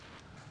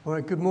All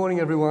right, good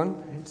morning,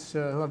 everyone. It's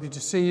lovely to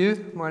see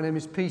you. My name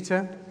is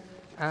Peter,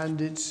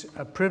 and it's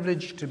a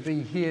privilege to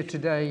be here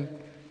today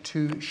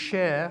to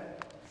share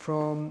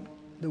from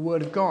the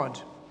Word of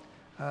God.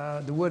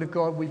 The Word of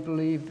God, we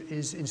believe,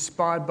 is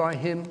inspired by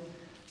Him,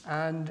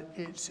 and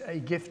it's a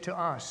gift to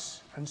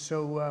us. And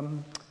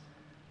so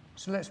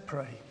let's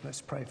pray. Let's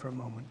pray for a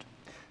moment.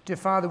 Dear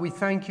Father, we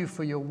thank you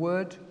for your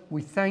Word.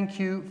 We thank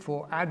you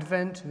for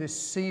Advent, this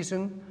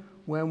season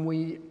when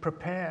we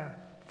prepare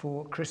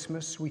for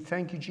Christmas. We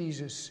thank you,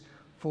 Jesus,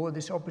 for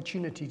this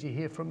opportunity to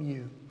hear from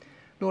you.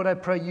 Lord, I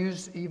pray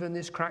use even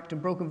this cracked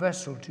and broken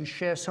vessel to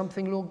share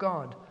something, Lord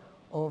God,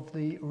 of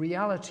the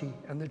reality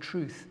and the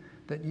truth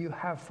that you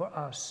have for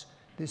us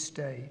this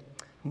day.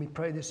 And we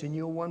pray this in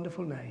your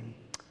wonderful name.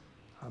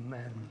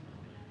 Amen.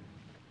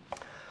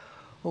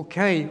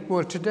 Okay,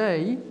 well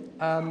today,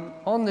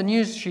 on the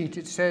news sheet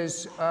it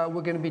says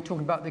we're going to be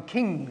talking about the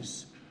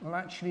kings. Well,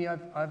 actually,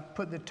 I've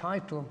put the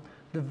title,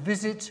 The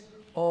Visit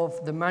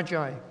of the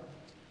Magi.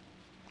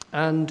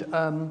 And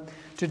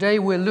today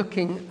we're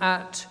looking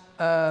at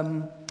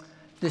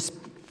this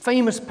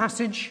famous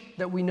passage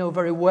that we know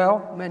very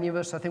well. Many of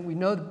us, I think we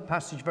know the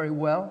passage very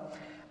well.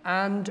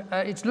 And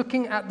it's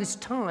looking at this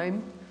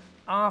time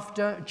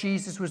after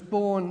Jesus was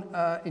born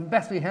in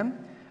Bethlehem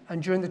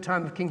and during the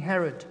time of King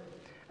Herod.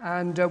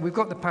 And we've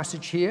got the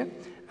passage here.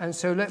 And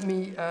so let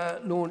me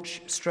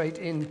launch straight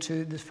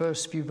into the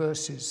first few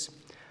verses.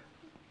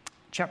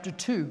 Chapter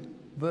 2,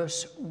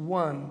 verse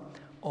 1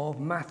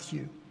 of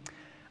Matthew.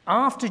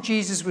 After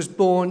Jesus was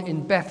born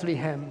in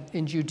Bethlehem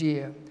in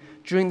Judea,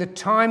 during the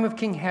time of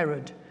King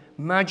Herod,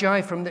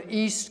 Magi from the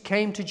east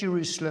came to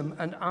Jerusalem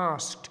and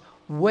asked,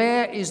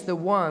 "Where is the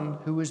one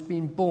who has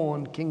been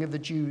born King of the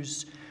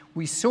Jews?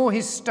 We saw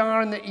his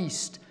star in the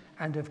east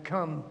and have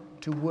come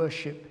to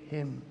worship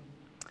him."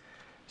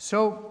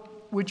 So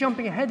we're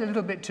jumping ahead a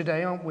little bit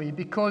today, aren't we?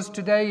 Because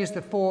today is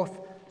the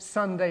fourth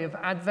Sunday of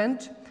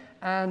Advent.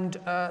 And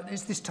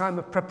it's this time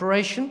of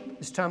preparation,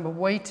 this time of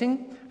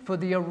waiting for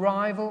the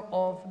arrival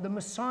of the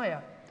Messiah.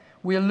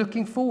 We are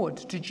looking forward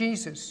to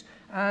Jesus.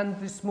 And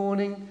this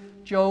morning,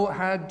 Joe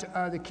had,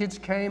 the kids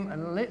came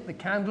and lit the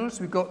candles.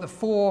 We've got the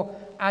 4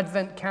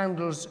 Advent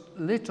candles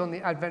lit on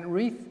the Advent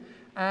wreath.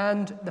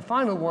 And the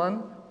final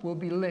one will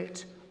be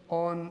lit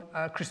on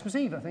Christmas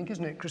Eve, I think,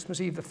 isn't it?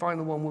 Christmas Eve, the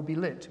final one will be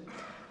lit.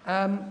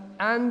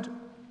 And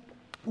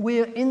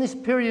we're in this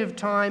period of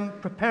time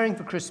preparing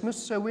for Christmas,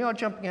 so we are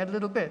jumping ahead a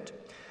little bit.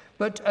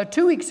 But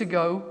 2 weeks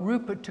ago,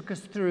 Rupert took us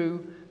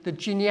through the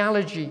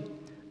genealogy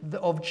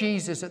of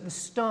Jesus at the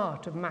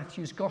start of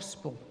Matthew's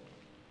Gospel.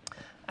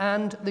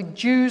 And the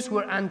Jews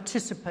were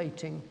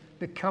anticipating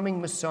the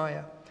coming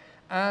Messiah.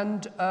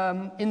 And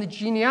in the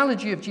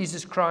genealogy of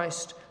Jesus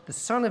Christ, the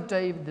son of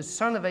David, the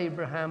son of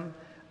Abraham,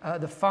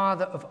 the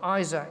father of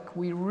Isaac,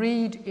 we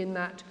read in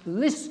that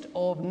list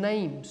of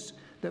names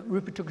that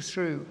Rupert took us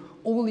through,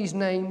 all these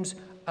names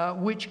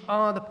which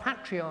are the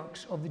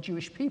patriarchs of the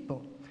Jewish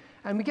people.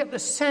 And we get the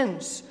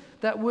sense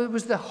that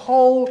was the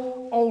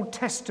whole Old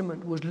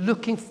Testament was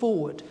looking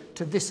forward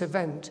to this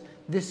event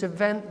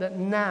that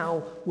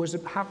now was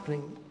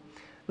happening.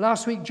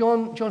 Last week,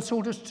 John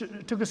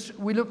Salters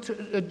we looked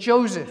at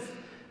Joseph,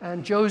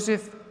 and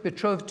Joseph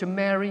betrothed to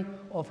Mary,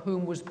 of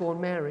whom was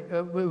born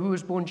who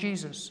was born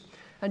Jesus.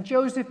 And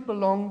Joseph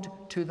belonged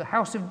to the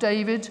house of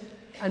David,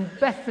 and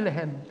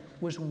Bethlehem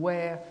was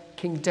where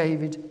King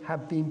David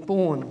had been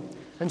born.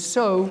 And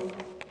so,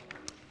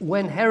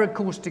 when Herod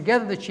calls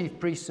together the chief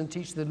priests and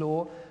teachers of the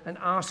law and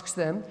asks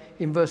them,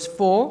 in verse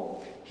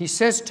 4, he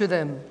says to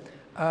them,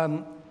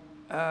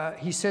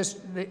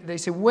 they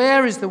say,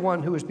 "Where is the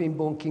one who has been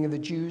born King of the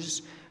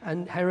Jews?"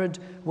 And Herod,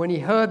 when he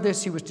heard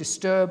this, he was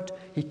disturbed.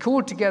 He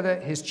called together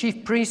his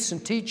chief priests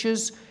and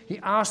teachers. He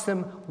asked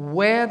them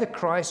where the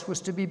Christ was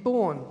to be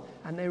born.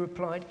 And they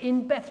replied,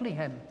 "In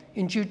Bethlehem,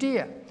 in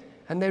Judea."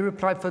 And they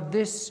replied, "For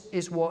this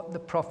is what the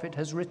prophet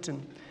has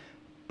written.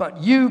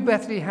 But you,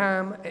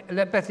 Bethlehem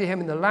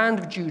in the land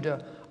of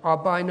Judah, are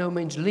by no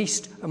means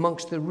least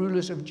amongst the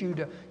rulers of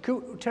Judah."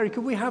 Terry,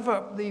 could we have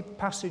up the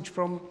passage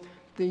from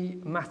the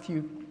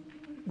Matthew?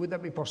 Would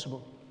that be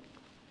possible?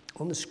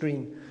 On the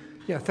screen.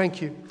 Yeah,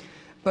 thank you.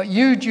 "But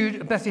you,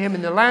 Bethlehem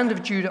in the land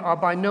of Judah, are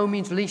by no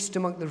means least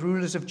among the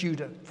rulers of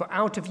Judah. For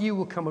out of you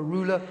will come a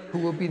ruler who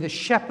will be the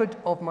shepherd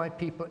of my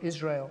people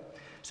Israel."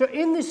 So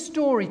in this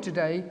story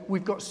today,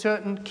 we've got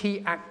certain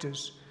key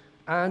actors.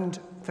 And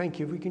thank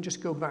you. If we can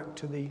just go back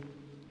to the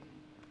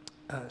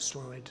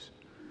slides.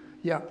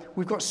 Yeah,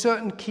 we've got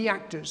certain key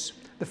actors.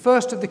 The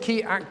first of the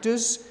key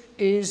actors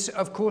is,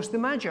 of course, the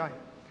Magi.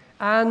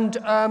 And,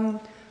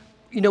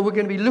 we're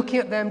going to be looking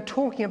at them,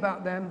 talking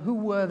about them. Who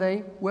were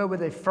they? Where were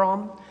they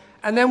from?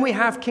 And then we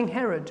have King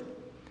Herod.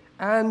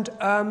 And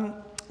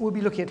we'll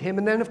be looking at him.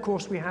 And then, of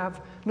course, we have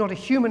not a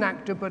human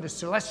actor, but a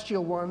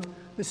celestial one.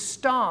 The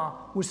star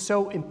was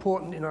so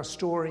important in our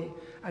story.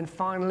 And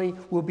finally,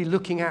 we'll be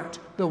looking at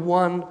the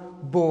one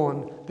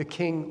born, the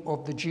King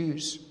of the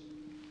Jews.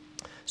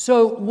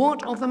 So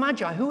what of the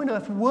Magi? Who on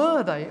earth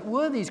were they?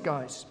 Were these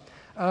guys?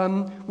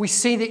 We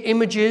see the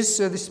images.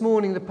 This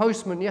morning, the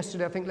postman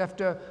yesterday, I think,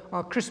 left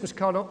our Christmas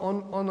card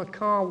on our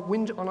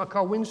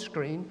car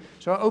windscreen.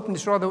 So I opened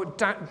this rather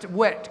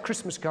wet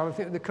Christmas card. I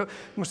think there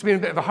must have been a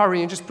bit of a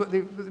hurry and just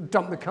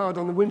dumped the card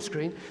on the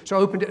windscreen. So I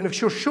opened it, and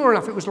sure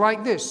enough, it was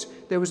like this.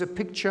 There was a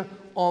picture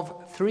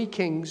of 3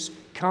 kings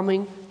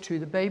coming to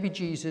the baby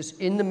Jesus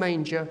in the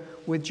manger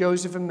with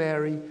Joseph and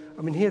Mary.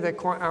 I mean, here they're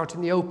quite out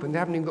in the open. They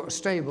haven't even got a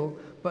stable.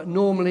 But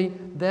normally,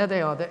 there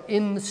they are. They're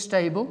in the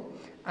stable.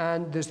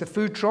 And there's the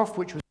food trough,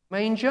 which was the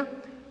manger,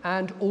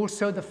 and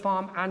also the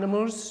farm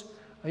animals.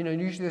 You know,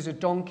 usually there's a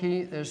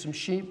donkey, there's some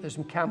sheep, there's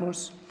some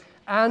camels.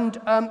 And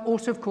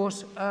also, of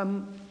course,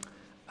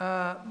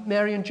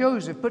 Mary and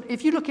Joseph. But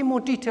if you look in more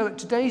detail at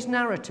today's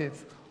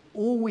narrative,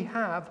 all we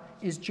have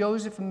is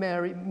Joseph and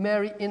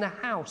Mary in a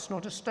house,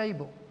 not a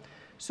stable.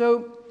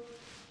 So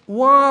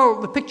while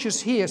the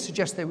pictures here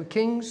suggest they were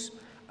kings,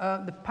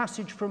 the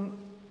passage from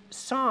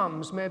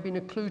Psalms may have been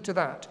a clue to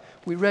that.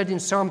 We read in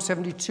Psalm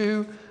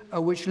 72,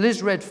 which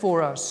Liz read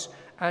for us,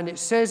 and it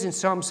says in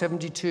Psalm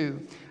 72,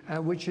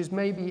 which is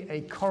maybe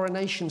a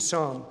coronation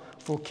psalm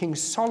for King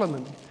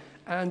Solomon.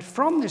 And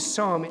from this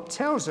psalm, it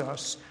tells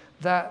us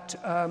that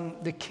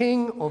the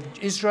king of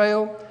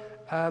Israel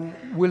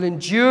will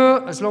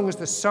endure as long as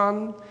the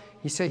sun.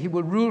 He said he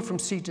will rule from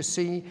sea to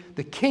sea.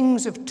 The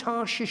kings of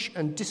Tarshish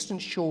and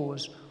distant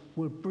shores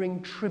will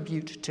bring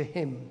tribute to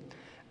him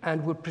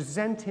and will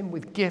present him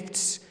with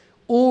gifts.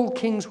 All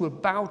kings will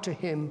bow to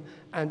him,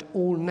 and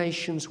all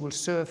nations will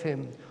serve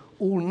him.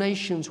 All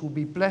nations will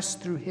be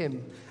blessed through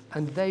him,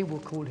 and they will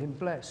call him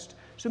blessed.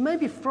 So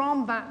maybe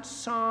from that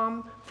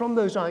psalm, from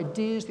those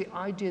ideas, the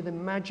idea the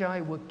Magi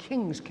were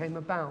kings came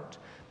about.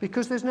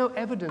 Because there's no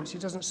evidence,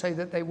 it doesn't say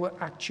that they were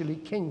actually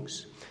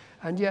kings.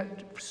 And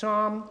yet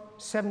Psalm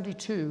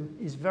 72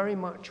 is very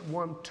much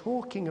one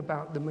talking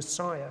about the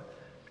Messiah,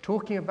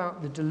 talking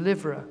about the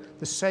deliverer,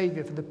 the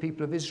Savior for the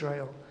people of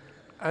Israel.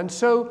 And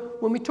so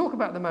when we talk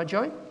about the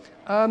Magi,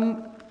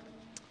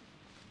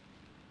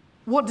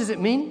 what does it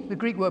mean? The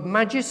Greek word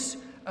magis,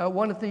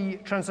 one of the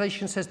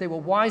translations says they were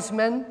wise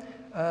men.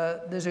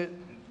 There's a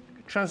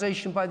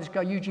translation by this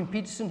guy, Eugene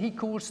Peterson. He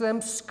calls them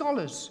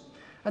scholars.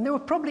 And they were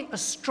probably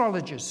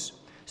astrologers,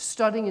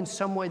 studying in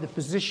some way the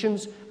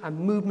positions and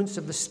movements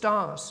of the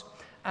stars,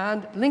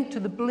 and linked to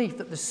the belief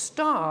that the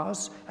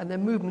stars and their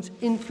movements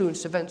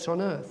influence events on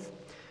Earth.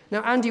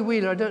 Now, Andy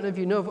Wheeler, I don't know if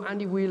you know of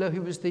Andy Wheeler,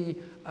 who was the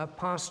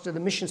pastor, the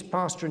missions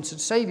pastor in St.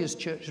 Saviour's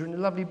Church, wrote a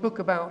lovely book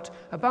about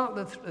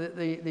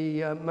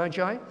the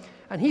Magi,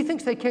 and he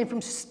thinks they came from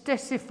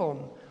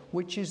Ctesiphon,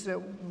 which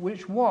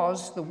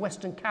was the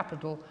western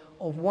capital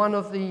of one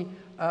of the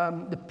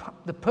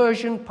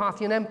Persian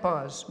Parthian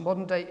empires,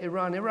 modern-day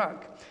Iran,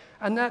 Iraq.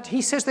 And that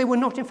he says they were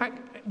not, in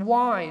fact,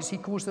 wise. He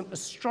calls them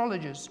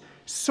astrologers,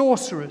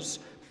 sorcerers,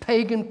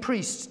 pagan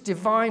priests,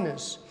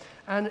 diviners.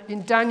 And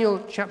in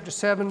Daniel chapter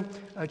 7,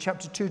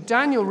 chapter 2,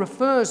 Daniel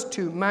refers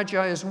to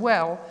Magi as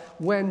well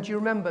when, do you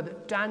remember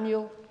that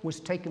Daniel was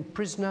taken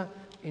prisoner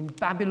in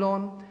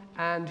Babylon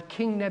and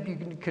King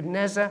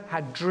Nebuchadnezzar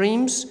had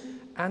dreams,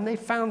 and they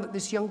found that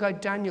this young guy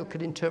Daniel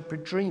could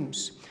interpret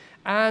dreams.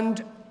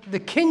 And the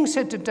king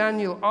said to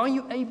Daniel, "Are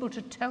you able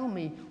to tell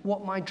me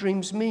what my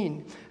dreams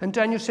mean?" And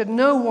Daniel said,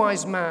 "No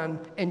wise man,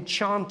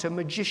 enchanter,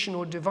 magician,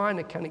 or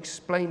diviner can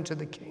explain to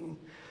the king.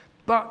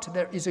 But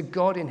there is a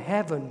God in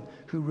heaven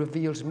who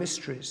reveals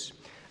mysteries."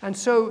 And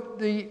so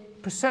the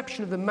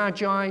perception of the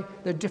Magi,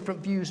 there are different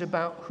views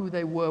about who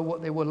they were,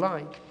 what they were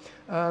like.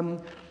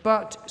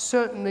 But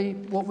certainly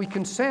what we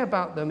can say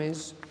about them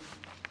is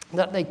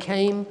that they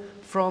came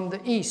from the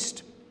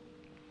east.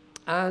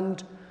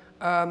 And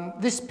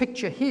this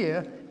picture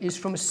here is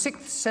from a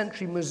 6th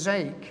century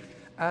mosaic,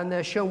 and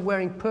they're shown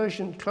wearing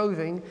Persian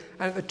clothing.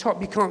 And at the top,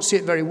 you can't see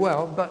it very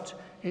well, but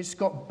it's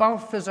got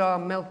Balthazar,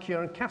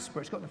 Melchior, and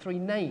Caspar. It's got the 3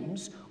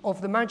 names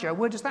of the Magi.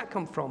 Where does that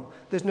come from?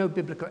 There's no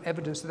biblical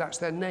evidence that that's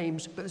their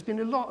names, but there's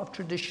been a lot of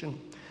tradition.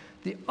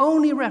 The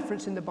only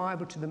reference in the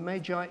Bible to the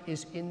Magi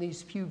is in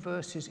these few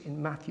verses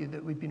in Matthew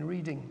that we've been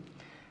reading.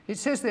 It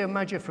says they are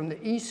Magi from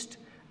the east,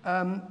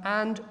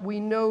 and we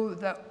know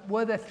that,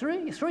 were there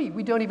 3? 3.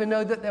 We don't even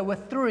know that there were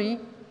 3.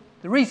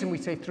 The reason we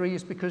say 3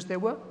 is because there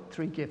were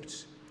 3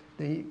 gifts: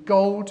 the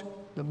gold,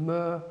 the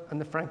myrrh, and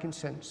the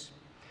frankincense.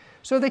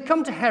 So they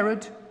come to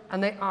Herod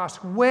and they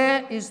ask,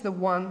 "Where is the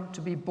one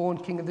to be born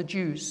king of the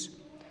Jews?"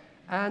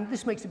 And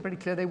this makes it pretty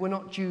clear they were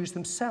not Jews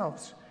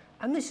themselves.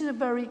 And this is a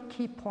very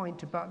key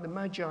point about the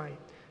Magi.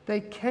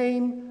 They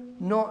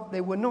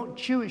were not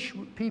Jewish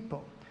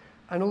people.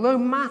 And although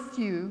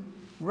Matthew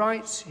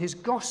writes his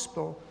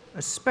gospel,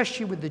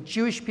 especially with the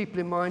Jewish people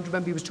in mind,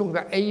 remember he was talking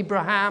about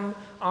Abraham,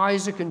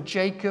 Isaac, and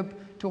Jacob,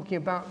 talking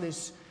about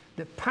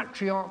the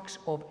patriarchs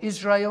of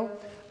Israel.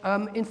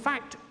 In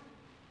fact,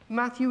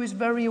 Matthew is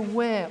very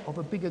aware of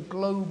a bigger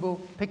global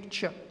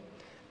picture.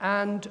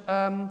 And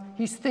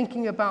he's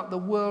thinking about the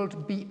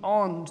world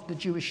beyond the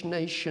Jewish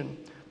nation.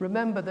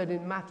 Remember that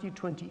in Matthew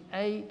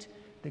 28,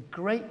 the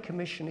Great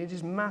Commission, it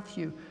is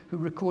Matthew who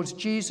records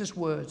Jesus'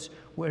 words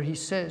where he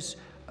says,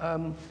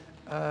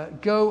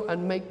 "Go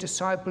and make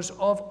disciples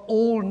of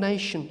all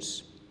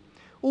nations."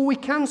 All we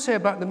can say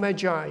about the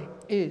Magi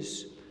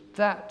is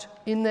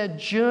that in their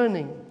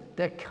journey,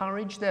 their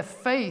courage, their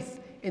faith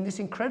in this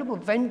incredible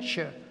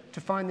venture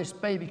to find this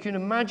baby, you can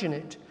imagine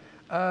it,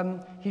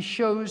 he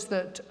shows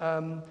that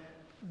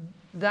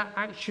that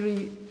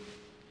actually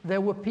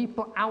there were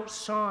people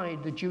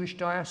outside the Jewish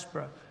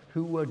diaspora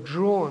who were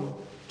drawn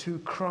to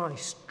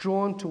Christ,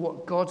 drawn to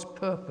what God's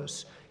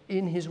purpose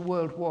in his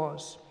world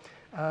was.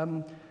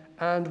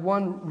 And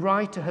one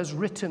writer has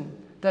written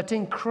that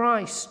in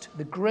Christ,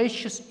 the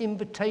gracious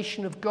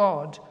invitation of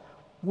God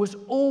was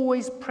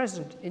always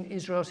present in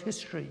Israel's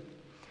history.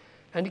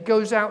 And it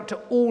goes out to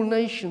all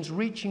nations,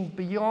 reaching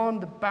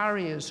beyond the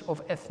barriers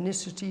of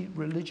ethnicity,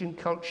 religion,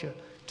 culture,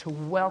 to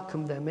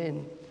welcome them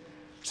in.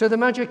 So the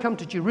Magi come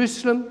to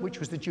Jerusalem, which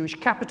was the Jewish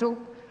capital,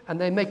 and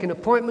they make an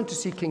appointment to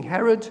see King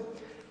Herod,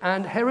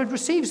 and Herod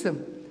receives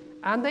them.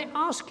 And they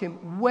ask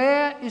him,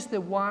 where is the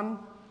one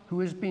who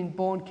has been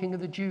born King of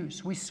the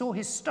Jews? We saw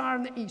his star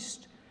in the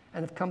east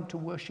and have come to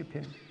worship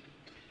him.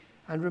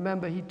 And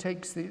remember, he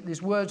takes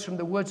these words from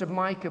the words of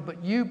Micah,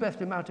 but you,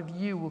 Bethlehem, out of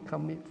you will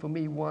come for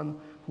me one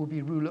who will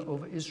be ruler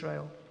over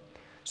Israel.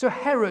 So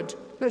Herod,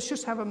 let's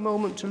just have a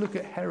moment to look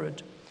at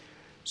Herod.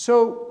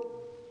 So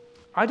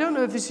I don't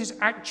know if this is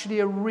actually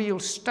a real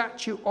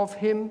statue of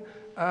him,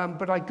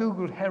 but I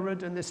Googled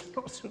Herod, and there's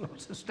lots and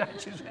lots of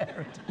statues of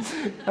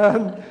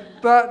Herod.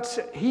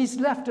 But he's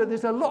left,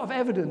 there's a lot of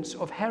evidence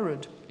of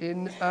Herod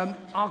in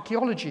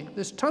archaeology.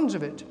 There's tons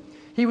of it.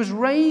 He was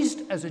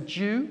raised as a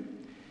Jew,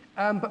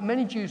 but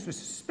many Jews were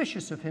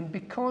suspicious of him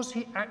because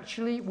he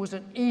actually was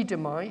an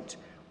Edomite,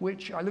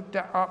 which I looked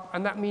that up,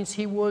 and that means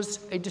he was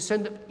a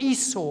descendant of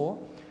Esau,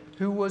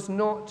 who was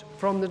not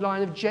from the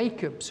line of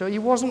Jacob. So he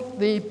wasn't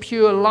the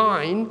pure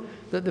line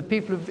that the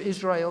people of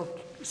Israel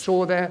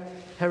saw their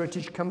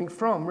heritage coming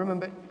from.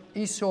 Remember,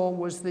 Esau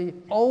was the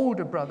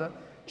older brother,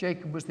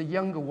 Jacob was the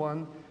younger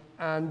one,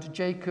 and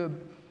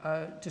Jacob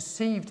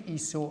deceived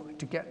Esau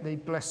to get the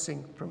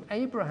blessing from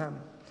Abraham.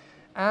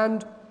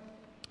 And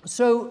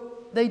so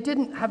they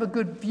didn't have a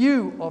good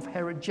view of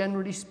Herod,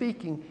 generally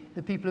speaking,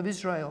 the people of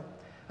Israel.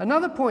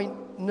 Another point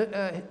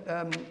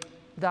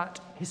that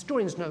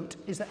historians note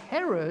is that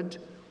Herod,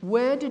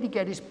 where did he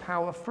get his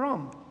power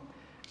from?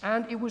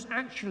 And it was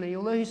actually,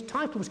 although his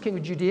title was King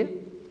of Judea,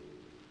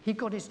 he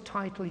got his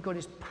title, he got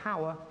his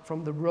power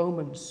from the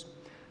Romans.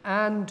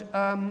 And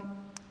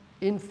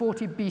in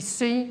 40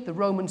 BC, the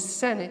Roman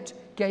Senate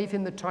gave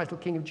him the title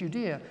King of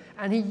Judea.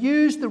 And he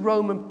used the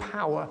Roman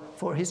power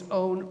for his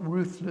own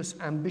ruthless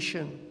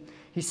ambition.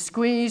 He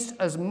squeezed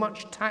as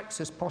much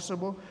tax as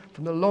possible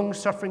from the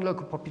long-suffering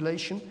local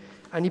population,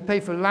 and he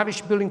paid for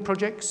lavish building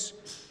projects,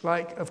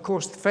 like, of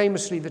course,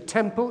 famously the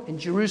temple in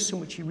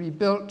Jerusalem, which he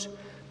rebuilt.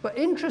 But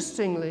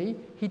interestingly,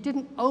 he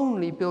didn't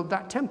only build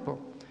that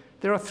temple.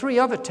 There are 3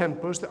 other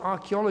temples that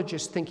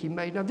archaeologists think he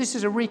made. Now, this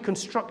is a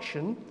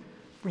reconstruction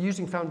for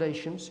using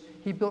foundations.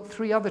 He built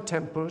 3 other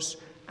temples,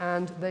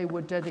 and they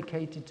were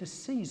dedicated to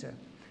Caesar.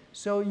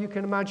 So you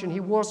can imagine he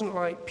wasn't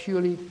like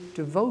purely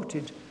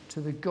devoted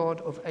to the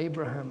God of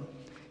Abraham.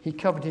 He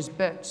covered his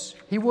bets.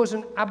 He was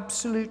an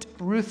absolute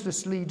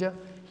ruthless leader.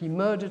 He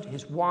murdered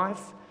his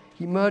wife.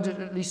 He murdered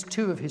at least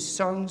 2 of his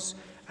sons.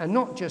 And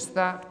not just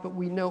that, but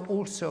we know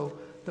also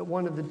that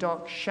one of the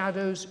dark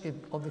shadows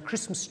of the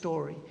Christmas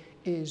story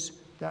is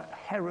that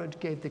Herod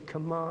gave the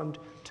command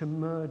to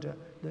murder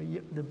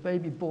the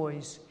baby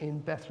boys in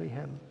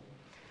Bethlehem.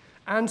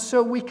 And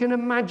so we can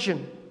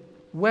imagine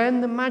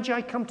when the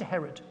Magi come to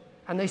Herod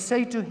and they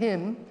say to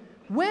him,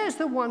 where's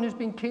the one who's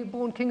been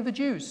born King of the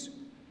Jews?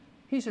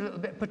 He's a little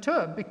bit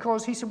perturbed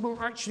because he said, well,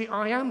 actually,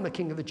 I am the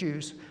King of the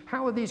Jews.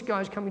 How are these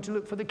guys coming to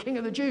look for the King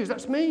of the Jews?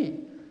 That's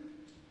me.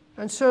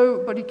 And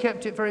so, but he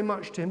kept it very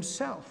much to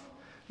himself.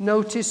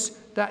 Notice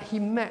that he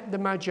met the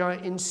Magi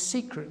in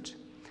secret.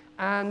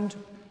 And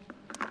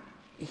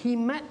he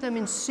met them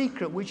in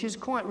secret, which is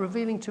quite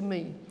revealing to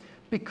me,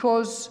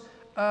 because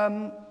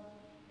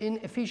in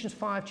Ephesians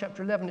 5,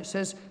 chapter 11, it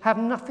says, have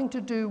nothing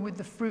to do with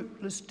the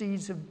fruitless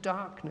deeds of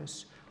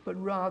darkness,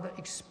 but rather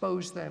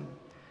expose them.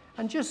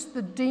 And just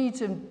the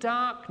deeds of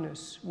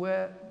darkness,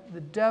 where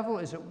the devil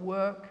is at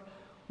work,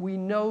 we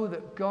know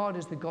that God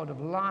is the God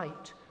of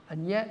light,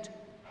 and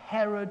yet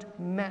Herod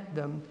met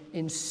them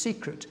in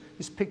secret.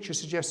 This picture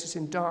suggests it's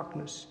in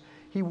darkness.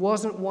 He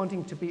wasn't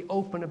wanting to be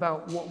open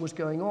about what was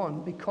going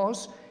on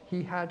because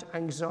he had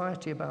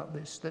anxiety about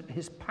this, that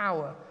his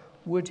power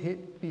would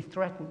be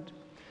threatened.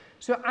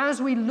 So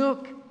as we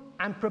look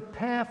and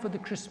prepare for the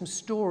Christmas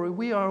story,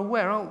 we are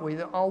aware, aren't we,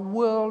 that our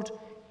world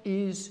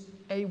is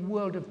a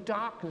world of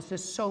darkness.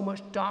 There's so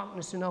much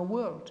darkness in our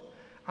world.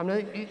 I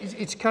mean,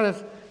 it's kind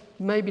of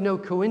maybe no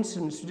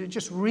coincidence.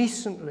 Just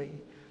recently,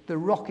 the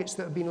rockets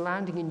that have been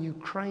landing in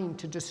Ukraine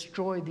to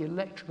destroy the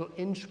electrical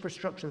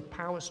infrastructure of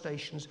power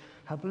stations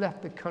have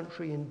left the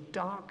country in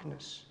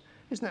darkness.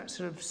 Isn't that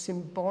sort of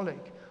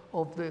symbolic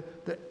of the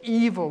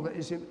evil that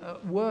is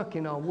at work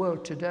in our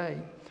world today?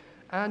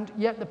 And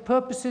yet the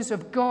purposes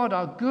of God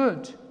are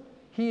good.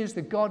 He is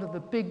the God of the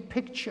big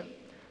picture.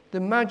 The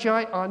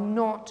Magi are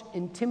not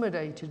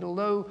intimidated,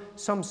 although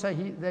some say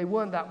they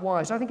weren't that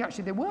wise. I think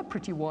actually they were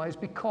pretty wise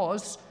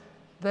because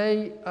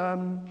they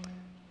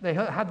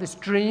had this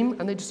dream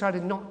and they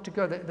decided not to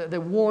go. They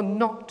warned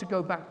not to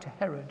go back to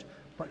Herod,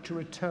 but to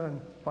return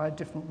by a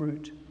different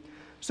route.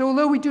 So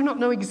although we do not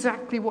know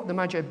exactly what the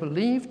Magi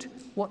believed,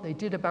 what they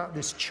did about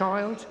this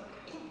child,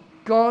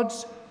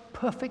 God's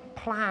perfect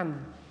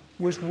plan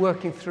was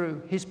working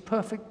through. His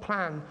perfect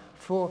plan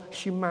for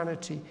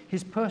humanity,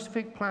 his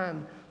perfect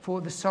plan for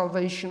the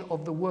salvation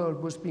of the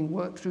world was being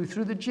worked through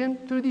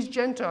these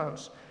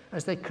Gentiles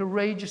as they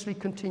courageously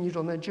continued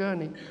on their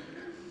journey.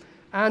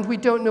 And we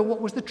don't know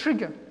what was the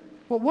trigger.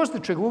 What was the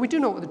trigger? Well, we do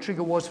know what the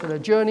trigger was for their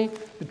journey.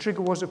 The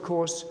trigger was, of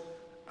course,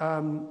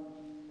 going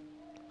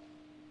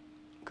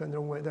the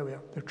wrong way, there we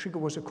are. The trigger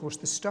was, of course,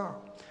 the star.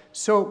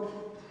 So,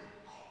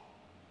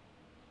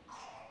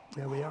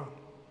 there we are.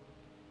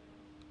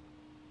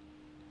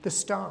 The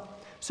star.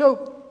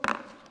 So,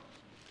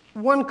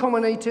 one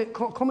commentator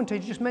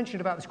just mentioned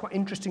about this quite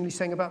interestingly,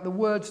 saying about the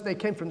words, they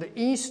came from the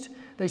east,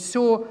 they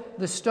saw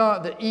the star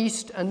at the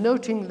east, and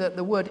noting that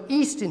the word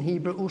east in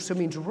Hebrew also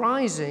means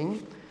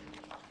rising,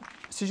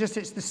 suggests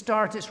it's the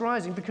star at its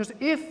rising, because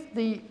if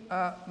the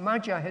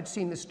Magi had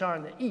seen the star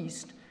in the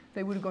east,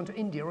 they would have gone to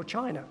India or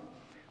China.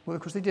 Well,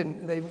 of course they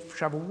didn't. They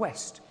traveled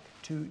west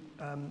to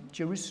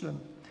Jerusalem.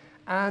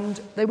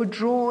 And they were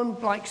drawn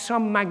like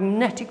some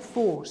magnetic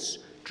force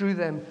drew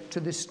them to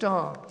this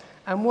star.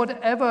 And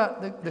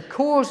whatever the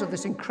cause of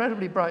this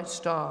incredibly bright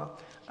star,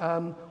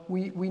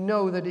 we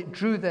know that it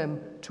drew them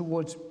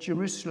towards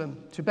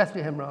Jerusalem, to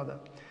Bethlehem rather.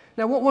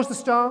 Now, what was the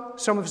star?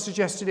 Some have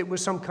suggested it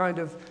was some kind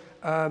of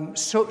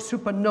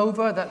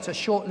supernova. That's a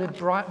short-lived,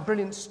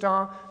 brilliant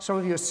star. Some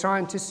of you are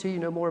scientists here, you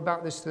know more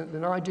about this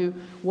than I do.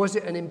 Was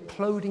it an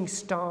imploding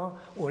star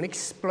or an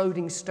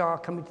exploding star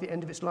coming to the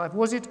end of its life?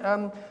 Was it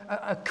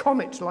a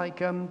comet, like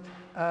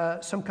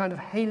some kind of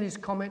Halley's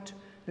Comet?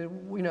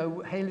 You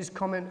know, Halley's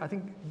Comet, I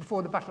think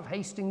before the Battle of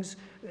Hastings,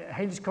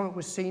 Halley's Comet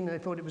was seen, and they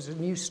thought it was a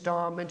new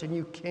star, meant a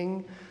new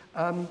king.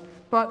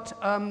 But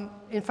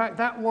in fact,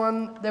 that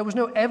one, there was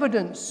no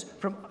evidence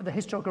from the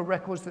historical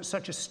records that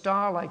such a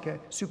star like a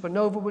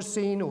supernova was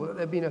seen, or that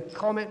there had been a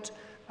comet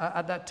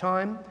at that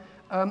time.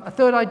 A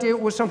third idea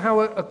was somehow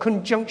a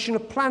conjunction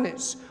of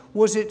planets.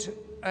 Was it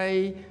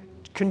a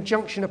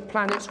conjunction of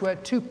planets where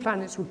two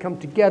planets would come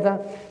together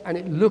and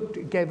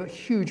it gave a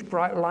huge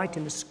bright light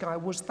in the sky?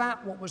 Was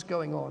that what was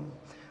going on?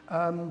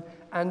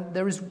 And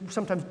there is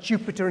sometimes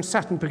Jupiter and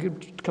Saturn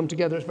come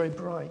together, it's very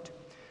bright.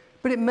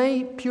 But it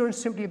may pure and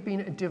simply have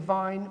been a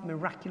divine,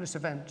 miraculous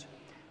event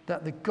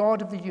that the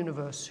God of the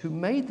universe, who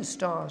made the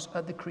stars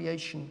at the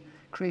creation,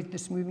 created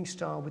this moving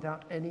star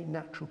without any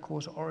natural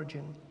cause or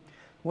origin.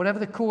 Whatever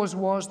the cause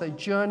was, they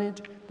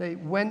journeyed, they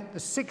went the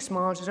 6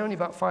 miles, it's only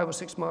about 5 or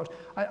 6 miles.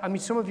 I mean,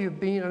 some of you have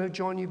been, I know,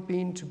 John, you've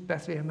been to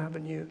Bethlehem,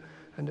 haven't you?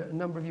 And a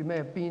number of you may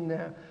have been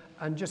there.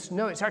 And just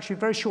know it's actually a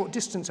very short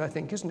distance, I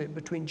think, isn't it,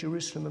 between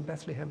Jerusalem and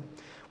Bethlehem.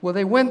 Well,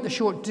 they went the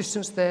short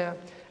distance there,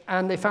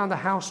 and they found the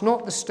house,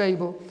 not the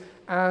stable.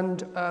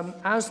 And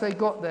as they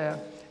got there,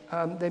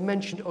 they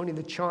mentioned only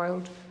the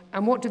child.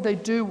 And what did they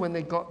do when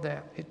they got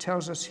there? It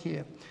tells us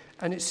here.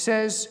 And it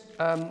says,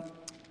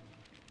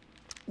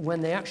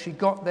 when they actually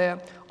got there,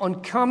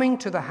 on coming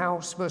to the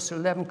house, verse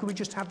 11, could we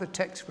just have the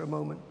text for a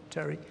moment,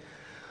 Terry?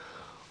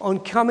 On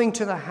coming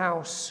to the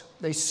house,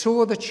 they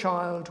saw the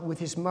child with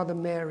his mother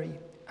Mary,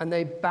 and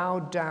they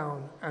bowed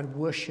down and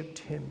worshipped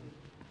him.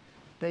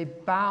 They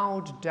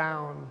bowed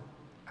down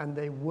and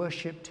they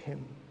worshipped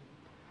him.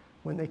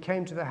 When they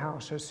came to the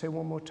house, I'll say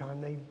one more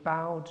time, they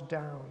bowed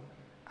down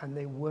and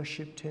they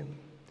worshipped him.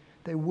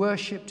 They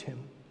worshipped him,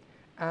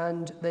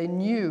 and they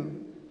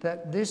knew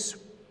that this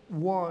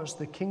was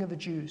the King of the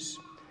Jews.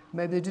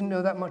 Maybe they didn't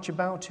know that much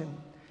about him.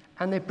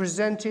 And they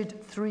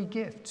presented 3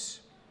 gifts.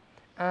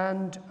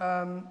 And,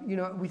 you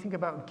know, we think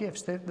about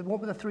gifts. What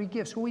were the 3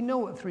 gifts? Well, we know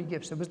what the 3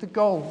 gifts. There was the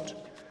gold.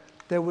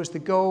 There was the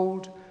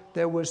gold.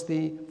 There was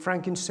the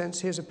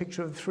frankincense. Here's a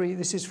picture of the 3.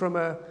 This is from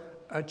a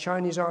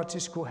Chinese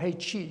artist called He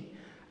Qi.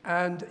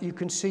 And you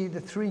can see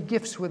the 3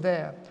 gifts were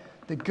there.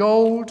 The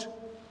gold.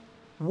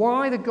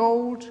 Why the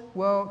gold?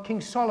 Well, King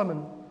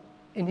Solomon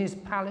in his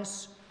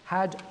palace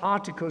had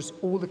articles,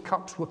 all the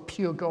cups were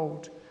pure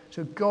gold.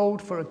 So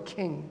gold for a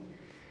king.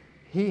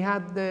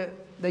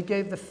 They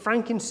gave the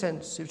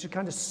frankincense, it was a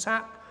kind of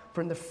sap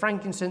from the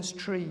frankincense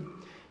tree.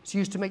 It's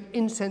used to make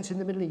incense in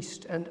the Middle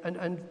East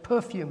and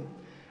perfume.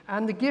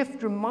 And the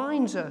gift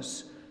reminds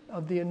us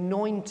of the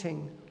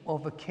anointing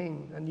of a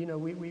king. And you know,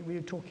 we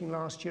were talking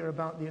last year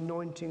about the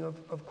anointing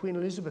of Queen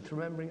Elizabeth,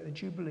 remembering at the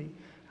Jubilee.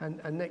 And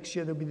next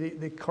year there'll be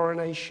the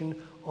coronation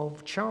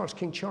of Charles,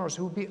 King Charles,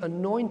 who will be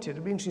anointed.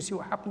 It'll be interesting to see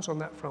what happens on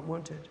that front,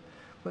 won't it?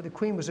 But the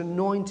Queen was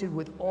anointed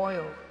with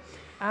oil.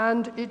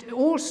 And it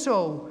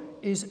also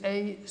is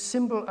a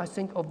symbol, I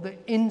think, of the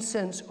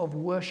incense of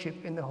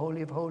worship in the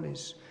Holy of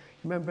Holies.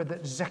 Remember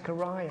that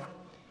Zechariah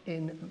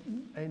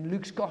in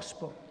Luke's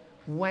Gospel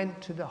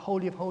went to the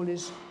Holy of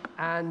Holies,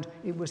 and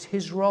it was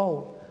his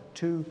role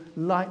to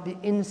light the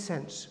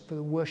incense for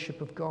the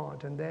worship of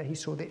God. And there he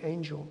saw the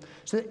angel.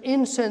 So the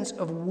incense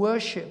of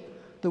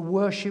worship, the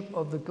worship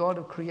of the God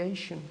of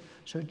creation.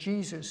 So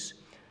Jesus,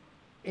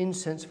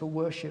 incense for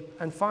worship.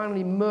 And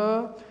finally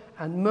myrrh,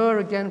 and myrrh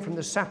again from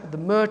the sap of the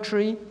myrrh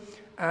tree,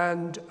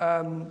 and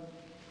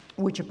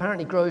which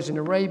apparently grows in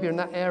Arabia, in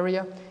that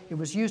area. It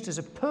was used as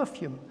a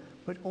perfume,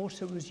 but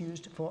also was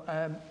used for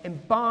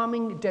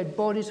embalming dead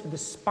bodies with the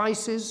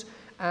spices.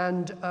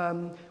 And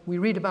we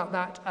read about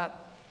that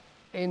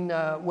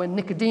when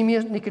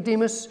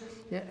Nicodemus,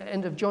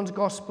 end of John's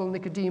Gospel,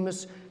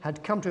 Nicodemus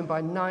had come to him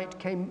by night,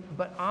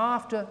 but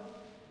after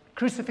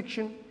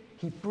crucifixion,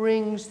 he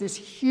brings this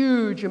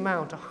huge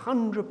amount,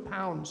 100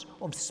 pounds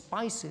of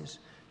spices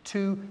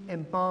to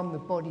embalm the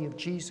body of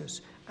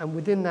Jesus. And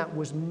within that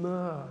was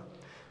myrrh.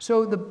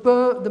 So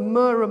the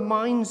myrrh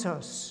reminds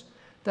us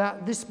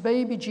that this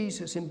baby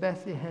Jesus in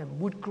Bethlehem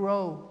would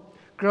grow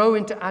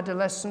into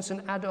adolescence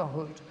and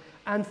adulthood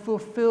and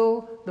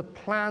fulfill the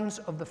plans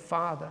of the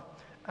Father.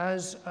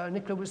 As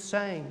Nicola was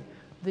saying,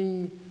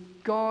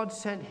 God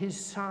sent his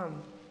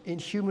Son in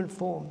human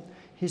form.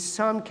 His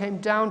Son came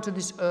down to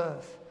this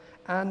earth,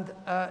 and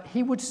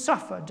he would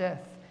suffer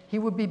death. He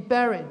would be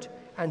buried,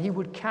 and he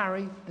would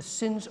carry the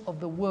sins of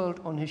the world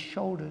on his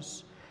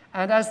shoulders.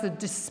 And as the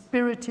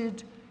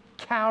dispirited,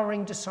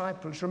 cowering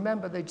disciples,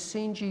 remember, they'd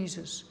seen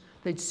Jesus.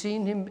 They'd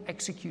seen him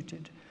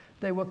executed.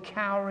 They were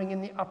cowering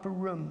in the upper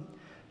room.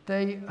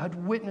 They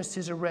had witnessed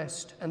his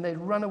arrest, and they'd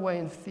run away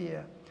in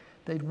fear.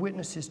 They'd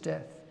witnessed his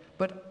death.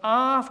 But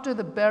after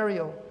the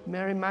burial,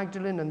 Mary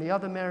Magdalene and the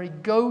other Mary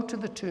go to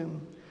the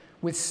tomb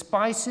with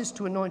spices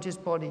to anoint his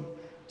body,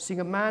 seeing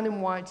a man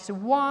in white. He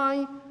said,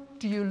 "Why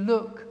do you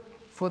look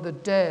for the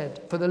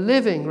dead, for the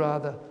living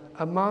rather,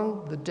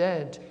 among the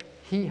dead?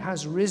 He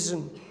has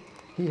risen.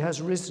 He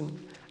has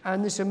risen."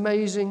 And this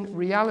amazing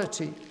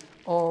reality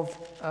of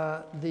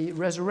the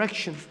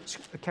resurrection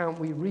account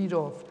we read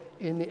of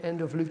in the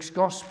end of Luke's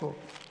Gospel.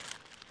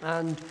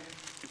 And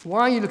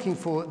why are you looking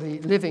for the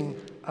living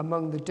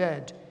among the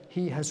dead?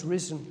 He has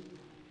risen.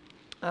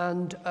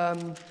 And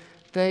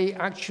they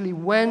actually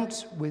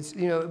went with,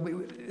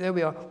 there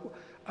we are.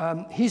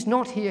 He's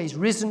not here, he's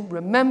risen.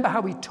 Remember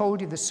how he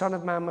told you the Son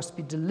of Man must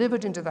be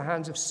delivered into the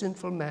hands of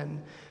sinful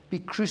men, be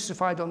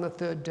crucified on the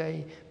third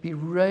day, be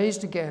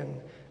raised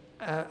again.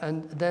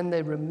 And then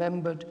they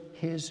remembered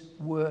his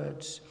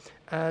words.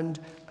 And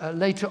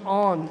later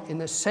on, in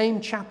the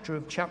same chapter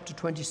of chapter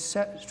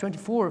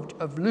 24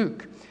 of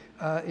Luke,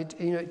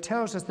 it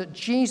tells us that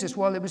Jesus,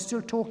 while they were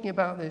still talking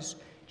about this,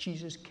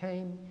 Jesus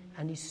came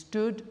and he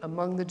stood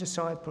among the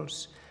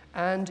disciples.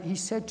 And he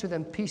said to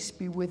them, "Peace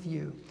be with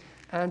you.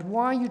 And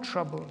why are you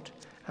troubled?"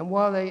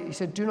 And he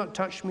said, "Do not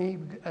touch me.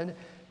 And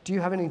do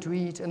you have anything to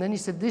eat?" And then he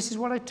said, "This is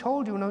what I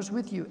told you when I was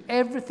with you.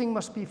 Everything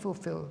must be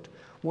fulfilled.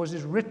 What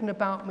is written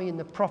about me in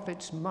the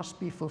prophets must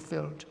be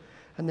fulfilled."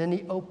 And then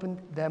he opened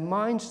their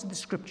minds to the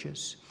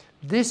scriptures.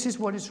 This is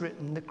what is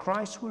written, that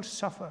Christ will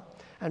suffer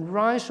and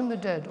rise from the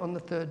dead on the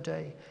third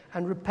day,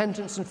 and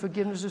repentance and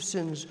forgiveness of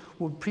sins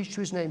will preach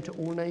to his name to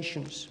all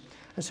nations.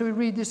 And so we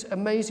read this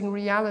amazing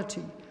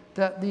reality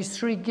that these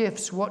three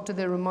gifts, what do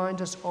they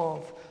remind us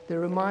of? They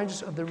remind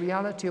us of the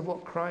reality of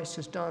what Christ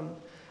has done.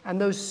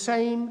 And those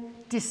same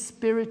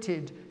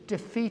dispirited,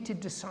 defeated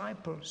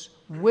disciples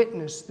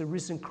witness the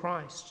risen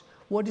Christ.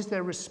 What is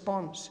their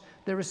response?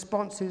 Their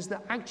response is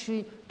that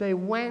actually they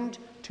went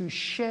to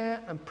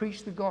share and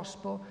preach the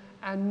gospel,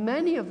 and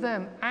many of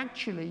them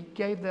actually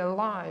gave their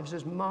lives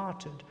as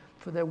martyred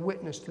for their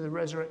witness to the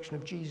resurrection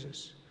of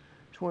Jesus.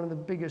 It's one of the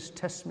biggest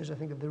testimonies, I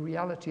think, of the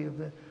reality of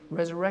the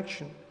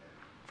resurrection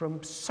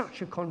from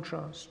such a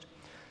contrast,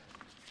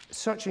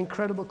 such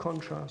incredible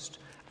contrast.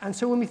 And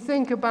so when we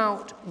think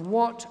about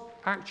what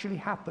actually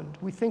happened,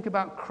 we think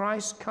about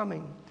Christ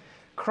coming.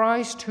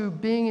 Christ, who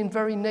being in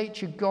very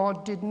nature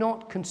God, did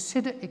not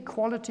consider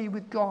equality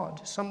with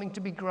God something to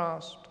be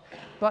grasped,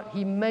 but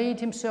he made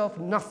himself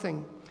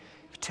nothing,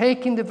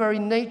 taking the very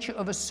nature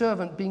of a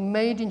servant, being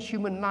made in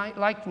human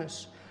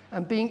likeness,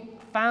 and being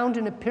found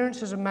in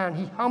appearance as a man,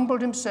 he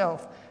humbled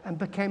himself and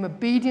became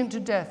obedient to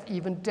death,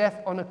 even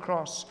death on a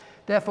cross.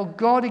 Therefore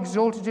God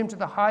exalted him to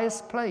the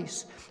highest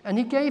place, and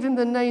he gave him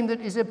the name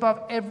that is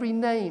above every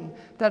name,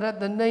 that at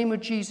the name of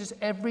Jesus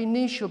every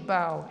knee shall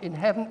bow in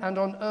heaven and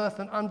on earth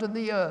and under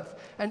the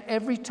earth, and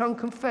every tongue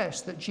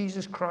confess that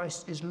Jesus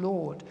Christ is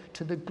Lord,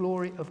 to the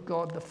glory of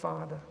God the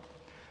Father.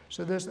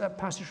 So there's that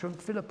passage from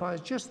Philippi,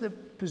 is just the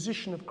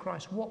position of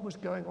Christ, what was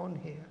going on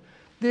here.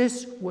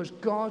 This was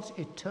God's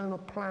eternal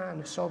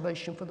plan of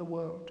salvation for the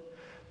world.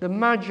 The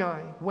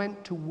Magi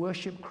went to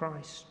worship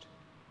Christ.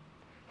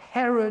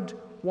 Herod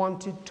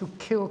wanted to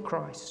kill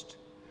Christ.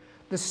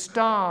 The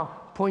star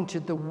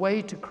pointed the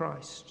way to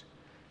Christ.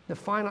 The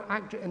final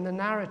actor in the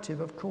narrative,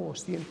 of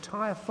course, the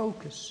entire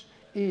focus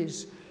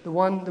is the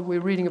one that we're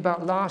reading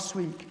about last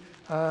week.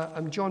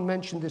 And John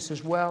mentioned this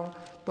as well,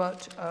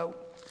 but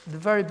the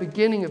very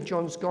beginning of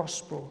John's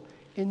Gospel,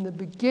 in the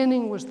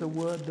beginning was the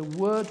Word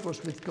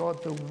was with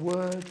God, the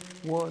Word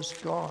was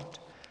God.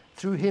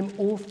 Through him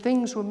all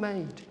things were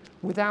made.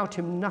 Without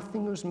him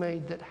nothing was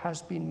made that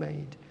has been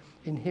made.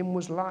 In him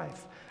was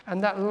life,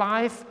 and that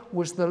life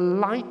was the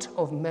light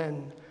of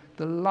men.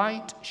 The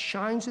light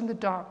shines in the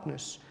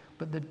darkness,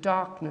 but the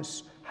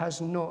darkness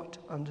has not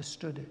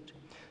understood it.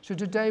 So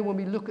today, when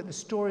we look at the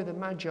story of the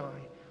Magi,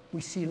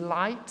 we see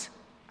light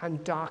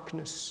and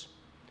darkness.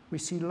 We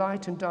see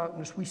light and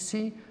darkness. We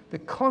see the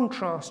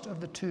contrast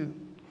of the two.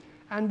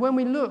 And when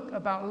we look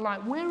about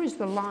light, where is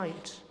the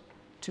light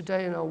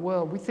today in our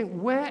world? We think,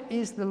 where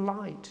is the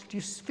light? Do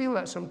you feel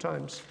that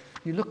sometimes?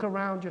 You look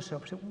around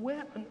yourself and say,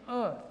 where on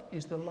earth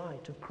is the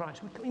light of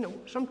Christ?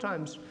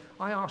 Sometimes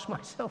I ask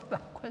myself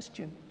that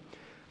question.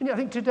 And I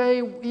think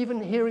today,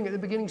 even hearing at the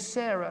beginning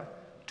Sarah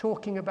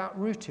talking about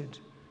rooted,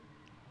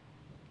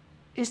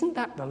 isn't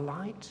that the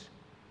light?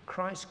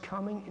 Christ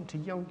coming into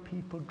young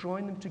people,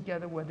 drawing them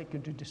together where they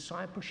can do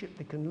discipleship,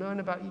 they can learn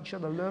about each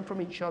other, learn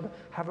from each other,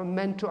 have a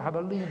mentor, have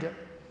a leader.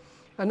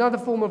 Another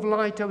form of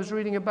light I was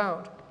reading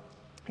about,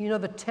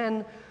 the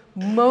 10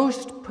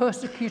 most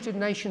persecuted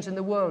nations in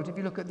the world. If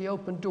you look at the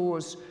Open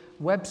Doors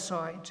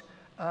website,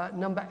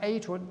 number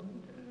 8 or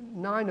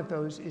 9 of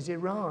those is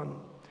Iran.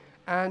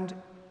 And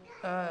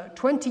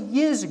 20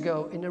 years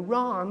ago in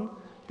Iran,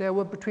 there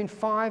were between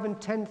 5,000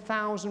 and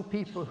 10,000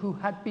 people who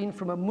had been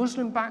from a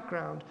Muslim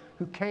background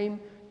who came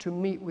to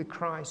meet with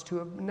Christ, who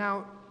are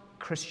now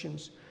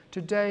Christians.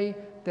 Today,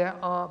 there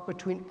are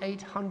between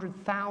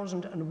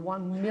 800,000 and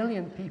 1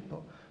 million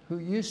people who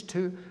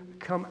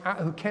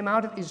who came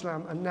out of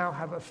Islam and now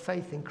have a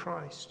faith in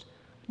Christ.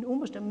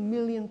 Almost 1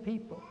 million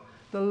people.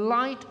 The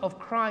light of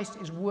Christ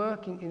is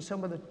working in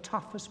some of the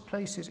toughest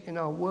places in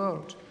our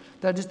world.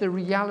 That is the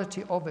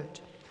reality of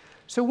it.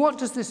 So what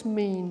does this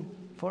mean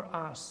for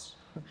us?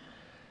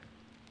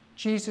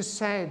 Jesus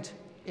said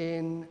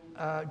in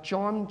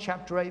John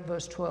chapter 8,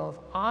 verse 12,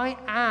 I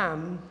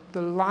am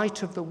the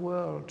light of the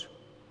world.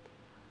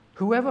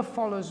 Whoever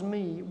follows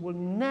me will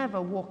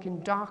never walk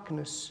in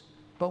darkness,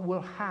 but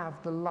will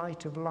have the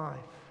light of life.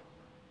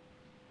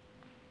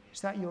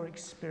 Is that your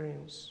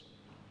experience?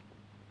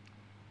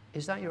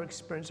 Is that your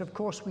experience? Of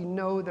course, we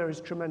know there is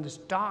tremendous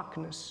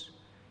darkness.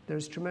 There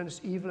is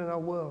tremendous evil in our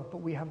world, but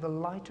we have the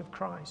light of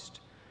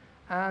Christ.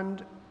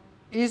 And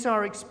is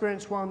our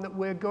experience one that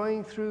we're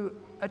going through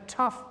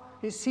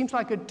it seems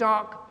like a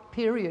dark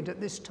period at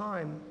this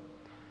time.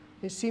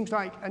 It seems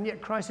like, and yet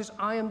Christ says,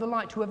 I am the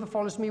light. Whoever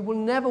follows me will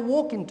never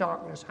walk in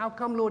darkness. How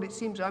come, Lord, it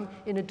seems I'm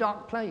in a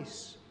dark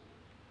place?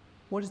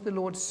 What is the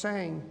Lord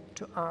saying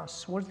to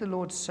us? What is the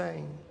Lord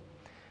saying?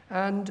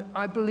 And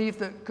I believe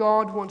that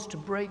God wants to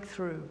break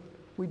through.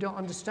 We don't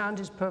understand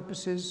his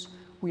purposes.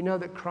 We know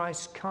that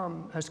Christ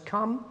has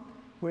come.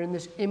 We're in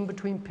this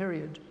in-between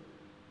period.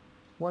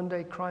 One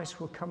day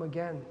Christ will come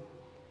again.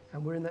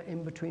 And we're in that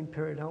in-between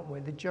period, aren't we?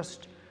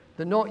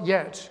 They're not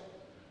yet.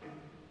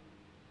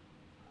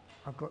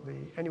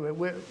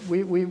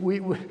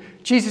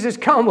 Jesus has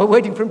come. We're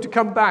waiting for him to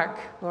come back,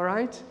 all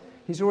right?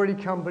 He's already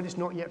come, but it's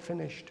not yet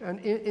finished.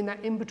 And in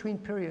that in-between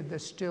period,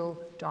 there's still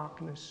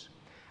darkness.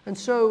 And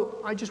so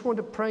I just want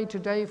to pray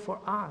today for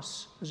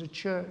us as a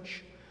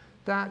church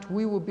that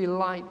we will be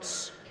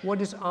lights. What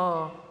is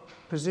our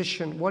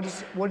position? What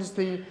is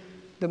the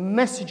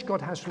message God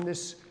has from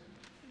this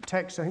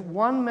text? I think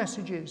one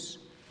message is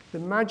the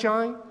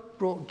Magi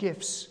brought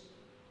gifts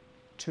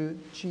to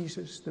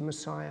Jesus, the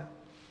Messiah.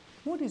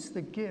 What is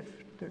the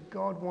gift that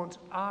God wants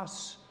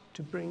us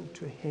to bring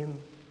to him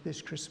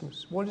this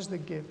Christmas? What is the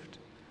gift?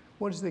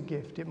 What is the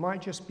gift? It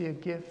might just be a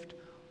gift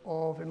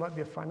it might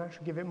be a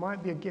financial gift, it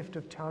might be a gift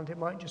of talent, it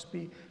might just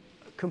be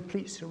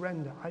complete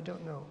surrender. I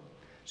don't know.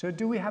 So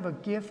do we have a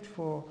gift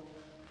for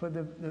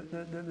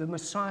the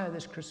Messiah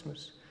this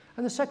Christmas?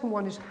 And the second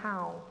one is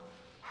how?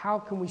 How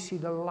can we see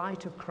the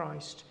light of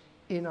Christ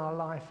in our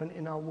life and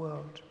in our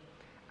world?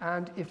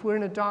 And if we're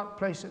in a dark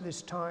place at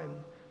this time,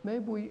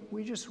 maybe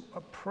we just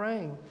are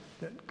praying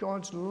that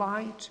God's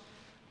light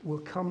will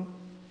come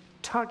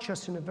touch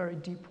us in a very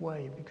deep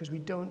way, because we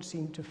don't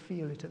seem to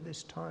feel it at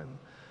this time.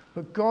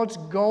 But God's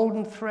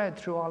golden thread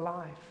through our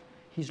life,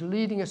 he's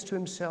leading us to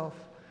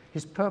himself.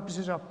 His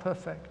purposes are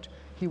perfect.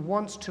 He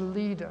wants to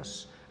lead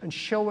us and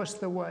show us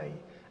the way.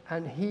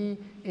 And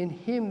in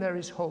him there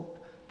is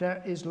hope,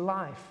 there is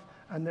life,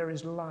 and there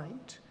is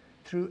light.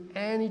 Through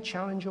any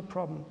challenge or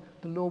problem,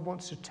 the Lord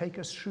wants to take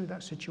us through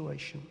that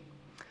situation.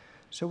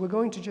 So we're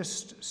going to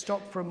just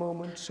stop for a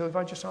moment. So if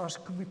I just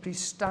ask, could we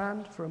please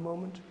stand for a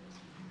moment?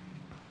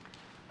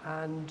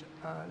 And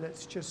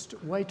let's just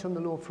wait on the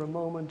Lord for a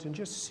moment and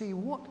just see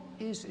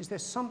is there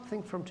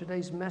something from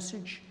today's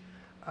message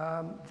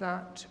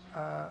that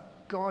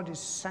God is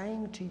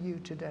saying to you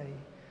today,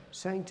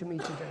 saying to me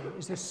today?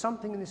 Is there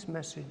something in this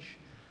message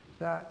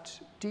that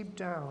deep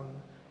down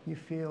you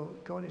feel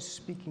God is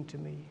speaking to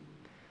me?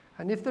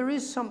 And if there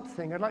is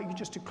something, I'd like you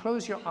just to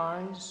close your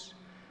eyes.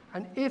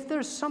 And if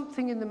there's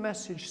something in the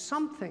message,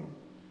 something,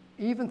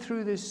 even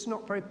through this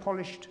not very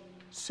polished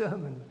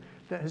sermon,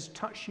 that has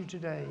touched you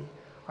today,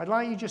 I'd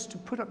like you just to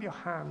put up your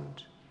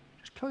hand.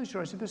 Just close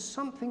your eyes. If there's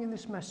something in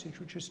this message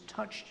which has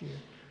touched you,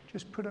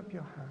 just put up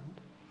your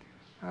hand.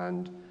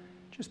 And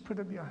just put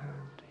up your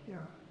hand. Yeah.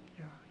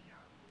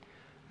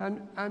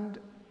 And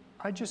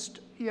just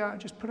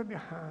put up your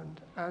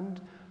hand. And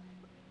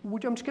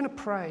I'm just going to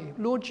pray.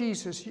 Lord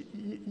Jesus,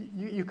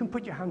 you can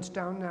put your hands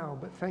down now,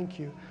 but thank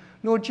you.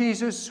 Lord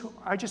Jesus,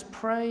 I just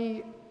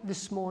pray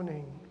this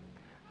morning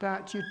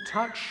that you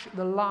touch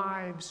the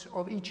lives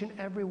of each and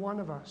every one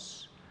of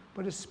us,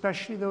 but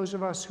especially those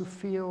of us who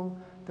feel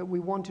that we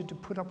wanted to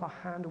put up our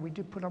hand, or we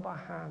did put up our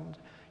hand.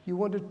 You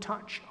want to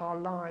touch our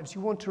lives.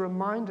 You want to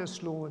remind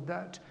us, Lord,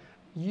 that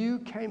you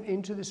came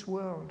into this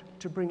world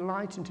to bring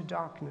light into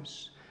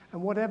darkness.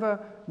 And whatever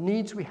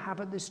needs we have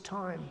at this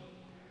time,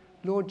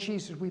 Lord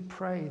Jesus, we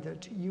pray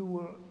that you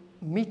will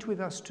meet with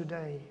us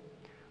today.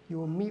 You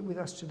will meet with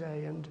us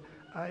today. And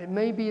it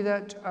may be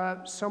that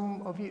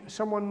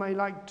someone may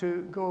like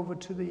to go over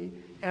to the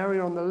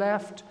area on the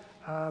left,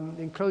 the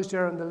enclosed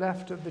area on the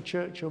left of the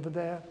church over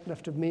there,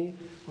 left of me,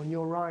 on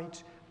your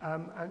right,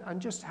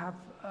 and just have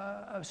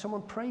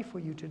someone pray for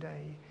you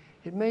today.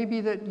 It may be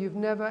that you've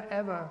never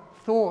ever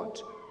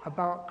thought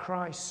about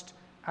Christ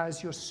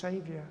as your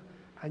Savior,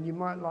 and you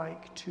might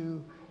like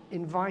to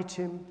invite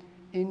him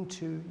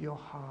into your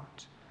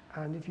heart.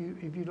 And if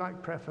you'd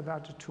like prayer for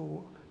that at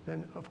all,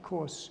 then of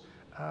course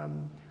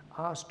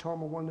ask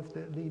Tom or one of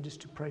the leaders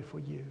to pray for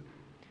you.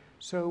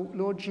 So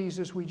Lord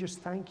Jesus, we just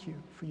thank you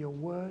for your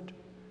word.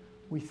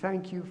 We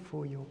thank you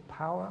for your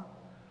power.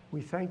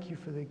 We thank you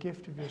for the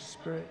gift of your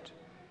Spirit.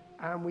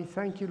 And we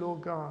thank you,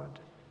 Lord God,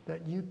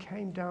 that you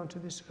came down to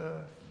this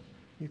earth.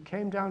 You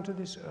came down to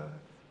this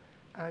earth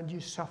and you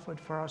suffered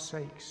for our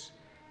sakes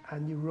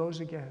and you rose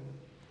again.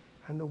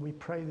 And Lord, we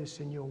pray this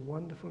in your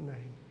wonderful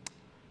name.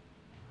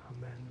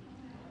 Amen.